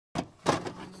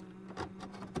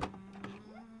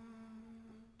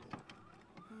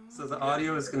So the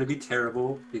audio is going to be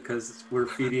terrible because we're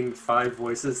feeding 5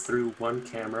 voices through one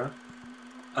camera.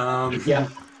 Yeah.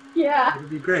 Yeah. It'll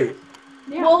be great.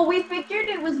 Yeah. Well, we figured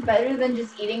it was better than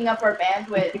just eating up our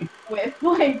bandwidth with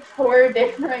like 4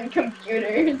 different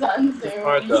computers on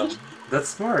Zoom. That's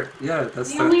smart. Yeah,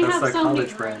 that's We only that's have like so many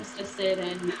college brain. rooms to sit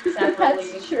in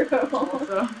separately. That's true.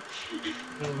 Also.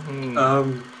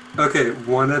 Okay,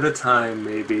 one at a time,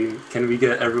 maybe. Can we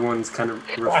get everyone's kind of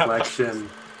reflection?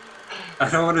 I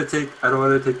don't want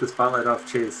to take the spotlight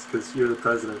off Chase because you're the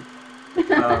president.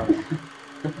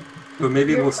 But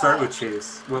maybe we'll start with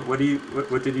Chase. What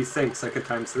did you think second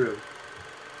time through?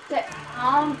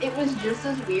 It was just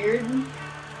as weird.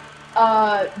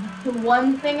 The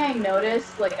one thing I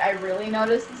noticed, like I really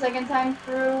noticed the second time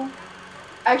through,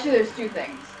 actually there's 2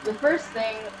 things. The first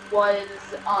thing was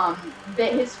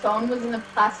that his phone was in a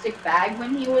plastic bag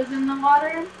when he was in the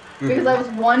water. Because I was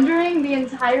wondering the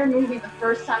entire movie, the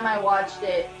first time I watched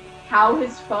it, how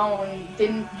his phone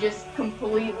didn't just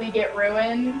completely get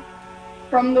ruined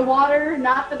from the water.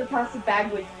 Not that a plastic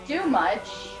bag would do much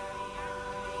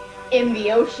in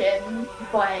the ocean,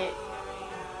 but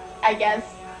I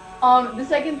guess. The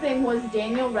second thing was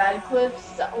Daniel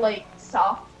Radcliffe's like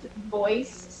soft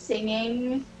voice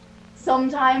singing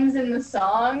sometimes in the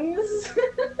songs.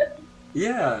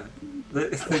 Yeah,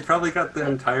 they probably got the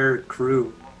entire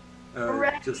crew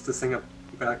Right. just to sing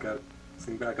backup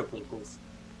vocals.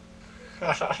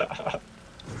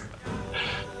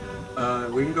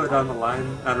 We can go down the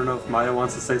line. I don't know if Maya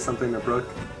wants to say something to Brooke.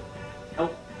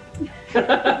 Nope.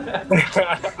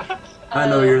 I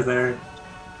know you're there.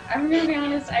 I'm gonna be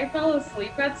honest, I fell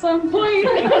asleep at some point,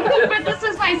 but this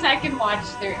is my second watch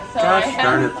through, so Gosh I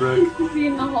darn it, haven't Brooke.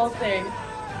 seen the whole thing.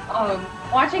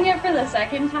 Watching it for the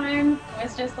second time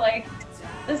was just like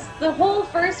the whole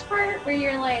first part where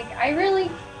you're like, I really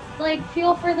like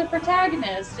feel for the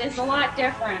protagonist is a lot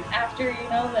different after you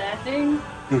know the ending.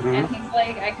 And he's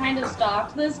like, I kind of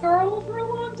stalked this girl for a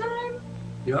long time.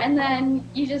 Yep. And then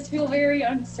you just feel very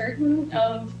uncertain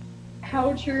of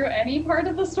how true any part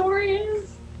of the story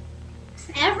is.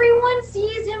 Everyone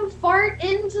sees him fart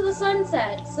into the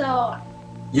sunset, so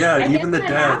Yeah, I even the guess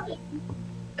dad.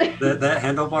 happened. That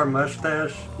handlebar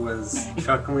mustache was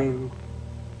chuckling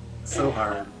so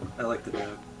hard. I like the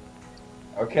dad.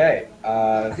 Okay.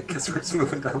 I guess we're just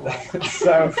moving down the line.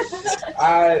 So,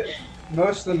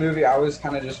 most of the movie I was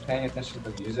kind of just paying attention to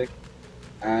the music,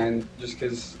 and just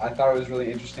because I thought it was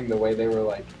really interesting the way they were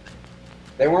like,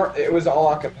 it was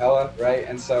all a cappella, right?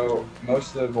 And so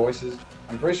most of the voices,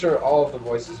 I'm pretty sure all of the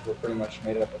voices were pretty much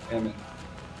made up of him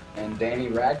and Danny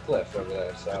Radcliffe over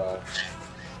there. So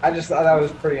I just thought that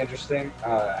was pretty interesting,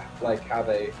 like how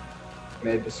they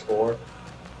made the score.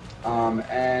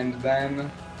 And then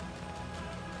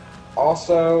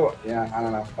also, yeah, I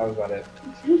don't know, that was about it.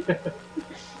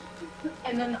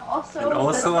 And then also. And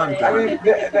also on I mean,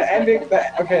 the ending,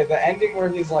 the ending where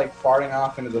he's like farting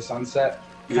off into the sunset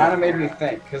kind of made me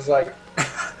think, because like,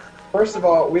 first of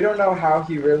all, we don't know how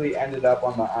he really ended up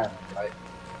on the island, right?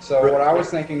 So what I was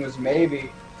thinking was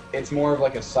maybe it's more of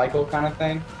like a cycle kind of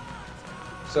thing.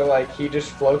 So like he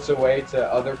just floats away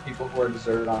to other people who are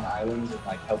deserted on islands and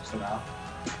like helps them out.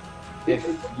 If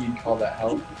you'd call that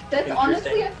help. That's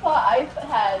honestly a thought I've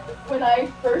had when I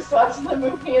first watched the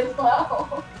movie as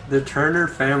well. The Turner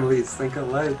families think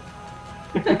alike.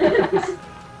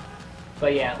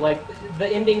 But yeah, like the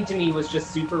ending to me was just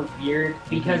super weird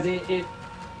because it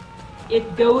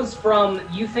goes from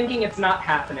you thinking it's not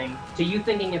happening to you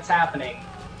thinking it's happening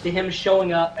to him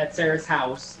showing up at Sarah's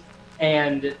house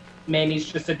and Manny's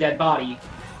just a dead body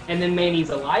and then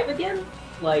Manny's alive again.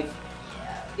 Like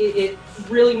it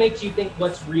really makes you think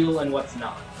what's real and what's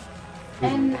not.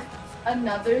 And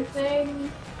another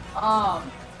thing,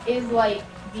 is like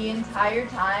the entire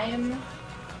time,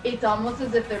 it's almost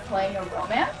as if they're playing a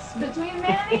romance between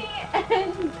Manny and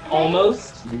Hank.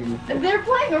 Almost. They're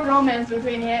playing a romance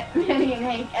between Manny and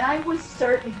Hank, and I was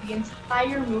certain the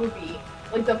entire movie,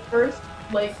 like the first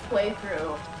like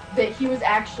playthrough, that he was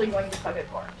actually going to fuck a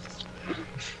corpse.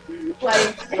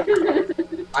 Like,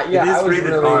 Yeah, It is I was rated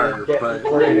really R, getting but-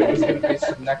 worried it was going to be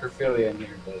some necrophilia in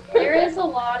here. But, There is a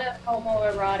lot of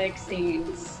homoerotic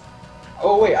scenes.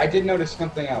 Oh wait, I did notice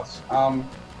something else.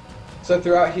 So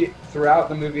throughout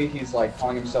the movie, he's like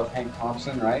calling himself Hank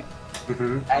Thompson, right?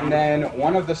 And then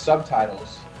one of the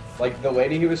subtitles, like the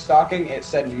lady he was stalking, it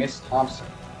said Miss Thompson.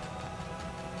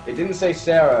 It didn't say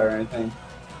Sarah or anything.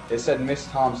 It said Miss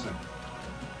Thompson,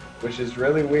 which is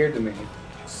really weird to me.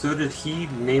 So did he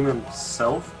name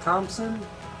himself Thompson?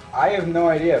 I have no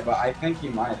idea, but I think he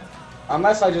might have.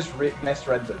 Unless I just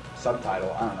misread the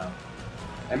subtitle. I don't know.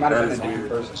 It might have That been a is different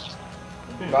weird. person.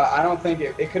 But I don't think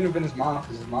it couldn't have been his mom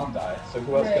because his mom died. So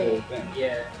who else could it have been?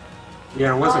 Yeah.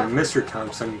 Yeah, it wasn't Mr.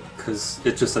 Thompson because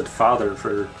it just said father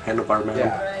for Handlebar Man.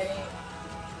 Yeah.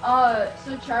 Right.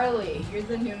 So Charlie, you're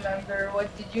the new member.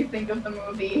 What did you think of the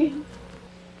movie?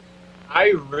 I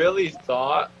really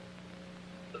thought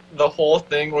the whole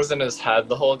thing was in his head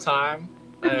the whole time.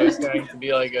 And it was going to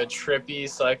be like a trippy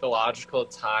psychological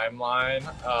timeline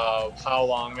of how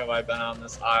long have I been on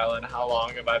this island? How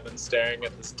long have I been staring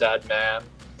at this dead man?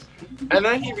 And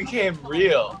then he became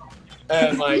real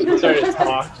and like started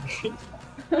talking.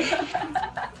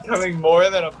 Becoming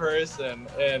more than a person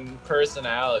in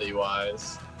personality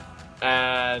wise.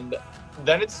 And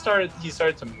then he started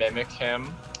to mimic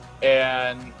him,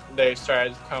 and they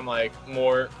started to become like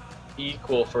more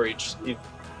equal for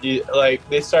like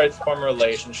they started to form a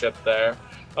relationship there.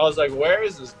 I was like, where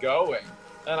is this going?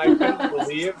 And I couldn't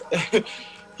believe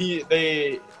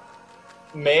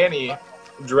Manny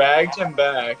dragged him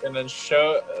back and then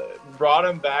brought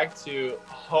him back to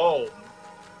home,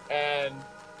 and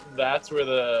that's where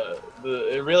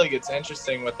it really gets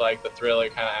interesting with like the thriller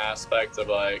kind of aspect of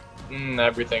like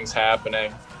everything's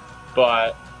happening.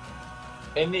 But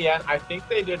in the end, I think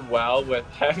they did well with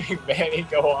having Manny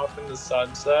go off in the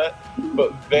sunset,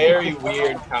 but very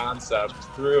weird concept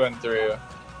through and through.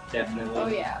 Definitely. Oh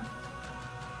yeah.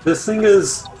 This thing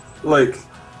is, like,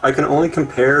 I can only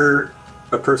compare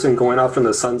a person going off in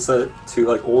the sunset to,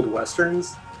 like, old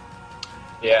westerns.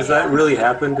 Yeah. Because that really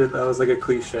happened. That was, like, a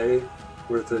cliche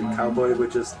where the cowboy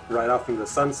would just ride off in the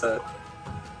sunset.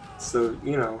 So,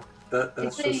 you know,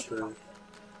 that's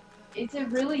It's a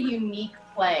really unique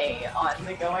play on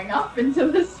the going off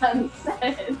into the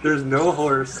sunset. There's no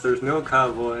horse, there's no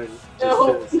cowboy.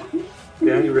 No. It's just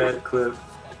Danny Radcliffe.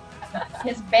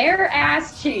 His bare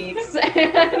ass cheeks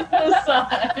and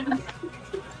the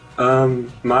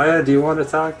sun. Maya, do you want to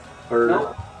talk? Or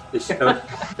No. is she,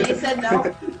 He said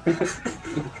no.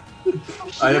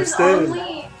 I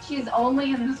abstain. She's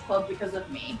only in this club because of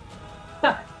me.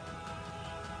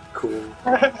 Cool.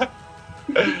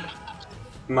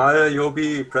 Maya, you'll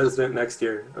be president next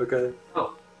year, okay?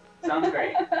 Oh, sounds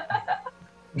great.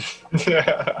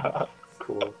 Yeah.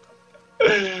 Cool.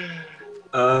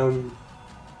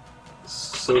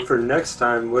 So for next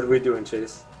time, what are we doing,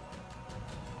 Chase?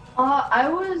 I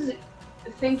was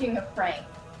thinking of Frank.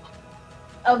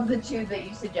 Of the two that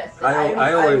you suggested.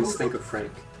 I always think of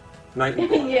Frank.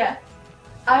 Nightingale. Yeah.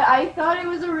 I thought it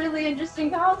was a really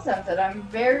interesting concept, and I'm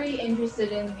very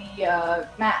interested in the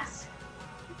mask.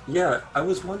 Yeah, I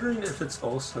was wondering if it's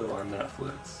also on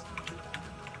Netflix.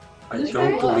 I Is it?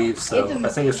 don't believe so. It's a I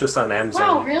think it's just on Amazon.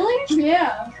 Wow, really?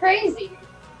 Yeah. Crazy.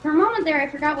 For a moment there, I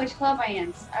forgot which club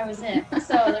I was in.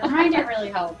 So the reminder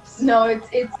really helps. No, it's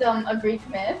a Greek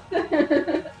myth.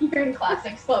 You're in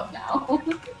Classics Club now.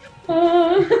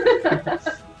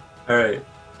 Alright.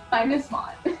 I miss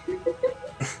Mont.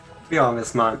 We all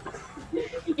miss Mont.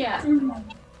 Yeah.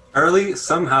 Early,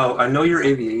 somehow, I know you're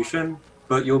aviation,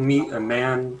 but you'll meet a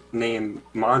man named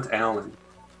Mont Allen,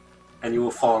 and you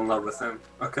will fall in love with him,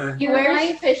 okay? He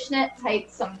wears fishnet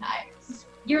tights sometimes.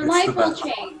 Your It's life the will best.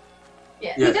 change.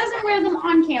 Yeah. Yeah. He doesn't wear them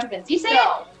on campus. You say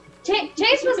No.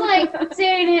 Chase was like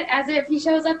saying it as if he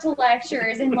shows up to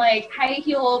lectures in like high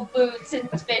heel boots and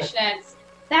fishnets.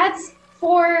 That's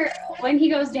for when he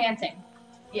goes dancing.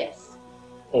 Yes.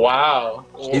 Wow.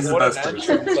 He's the What best an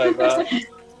person. entrance I bet.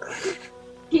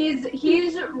 He's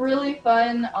really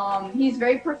fun. He's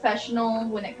very professional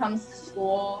when it comes to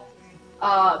school.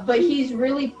 But he's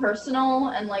really personal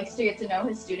and likes to get to know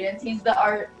his students. He's the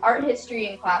art history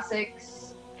and classics.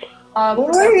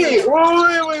 Wait.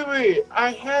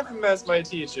 I have him as my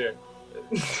teacher.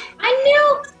 I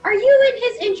knew. Are you in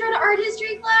his intro to art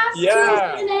history class?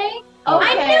 Yeah. Today? Okay.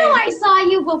 I knew I saw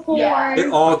you before. Yeah. It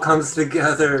all comes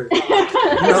together.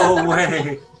 No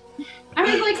way. I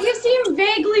was like, you seem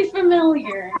vaguely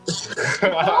familiar.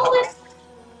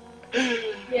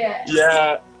 Yeah.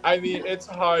 Yeah, I mean, it's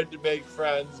hard to make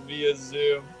friends via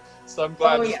Zoom, so I'm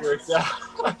glad Oh, this yes.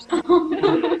 worked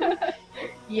out.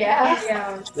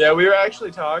 Yeah. Yeah, we were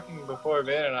actually talking before,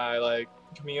 Van and I, like,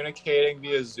 communicating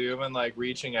via Zoom and, like,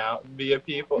 reaching out via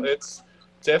people. It's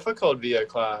difficult via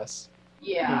class.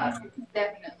 Yeah,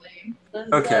 definitely.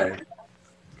 Okay.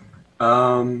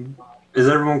 Is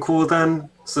everyone cool then?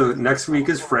 So next week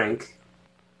is Frank.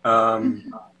 Chase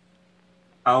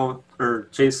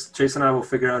and I will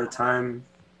figure out a time,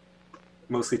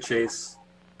 mostly Chase,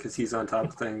 because he's on top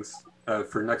of things,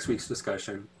 for next week's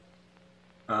discussion.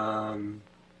 And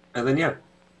then yeah.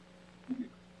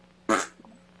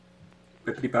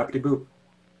 Bippity boppity boop.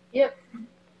 Yep.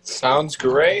 Sounds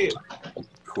great.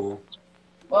 Cool.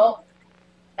 Well,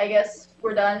 I guess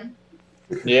we're done.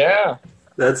 Yeah.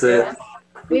 That's it.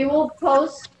 We will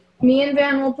post. Me and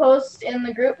Van will post in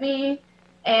the group me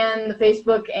and the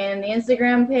Facebook and the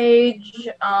Instagram page.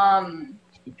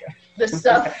 The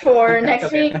stuff for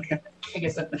next week. I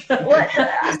guess that, What?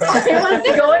 I want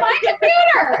to go in my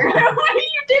computer. What are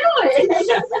you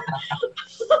doing?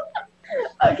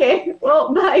 Okay.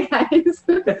 Well, bye, guys.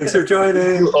 Thanks for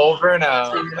joining. Over and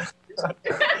out.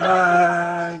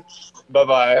 Bye. Bye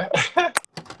bye.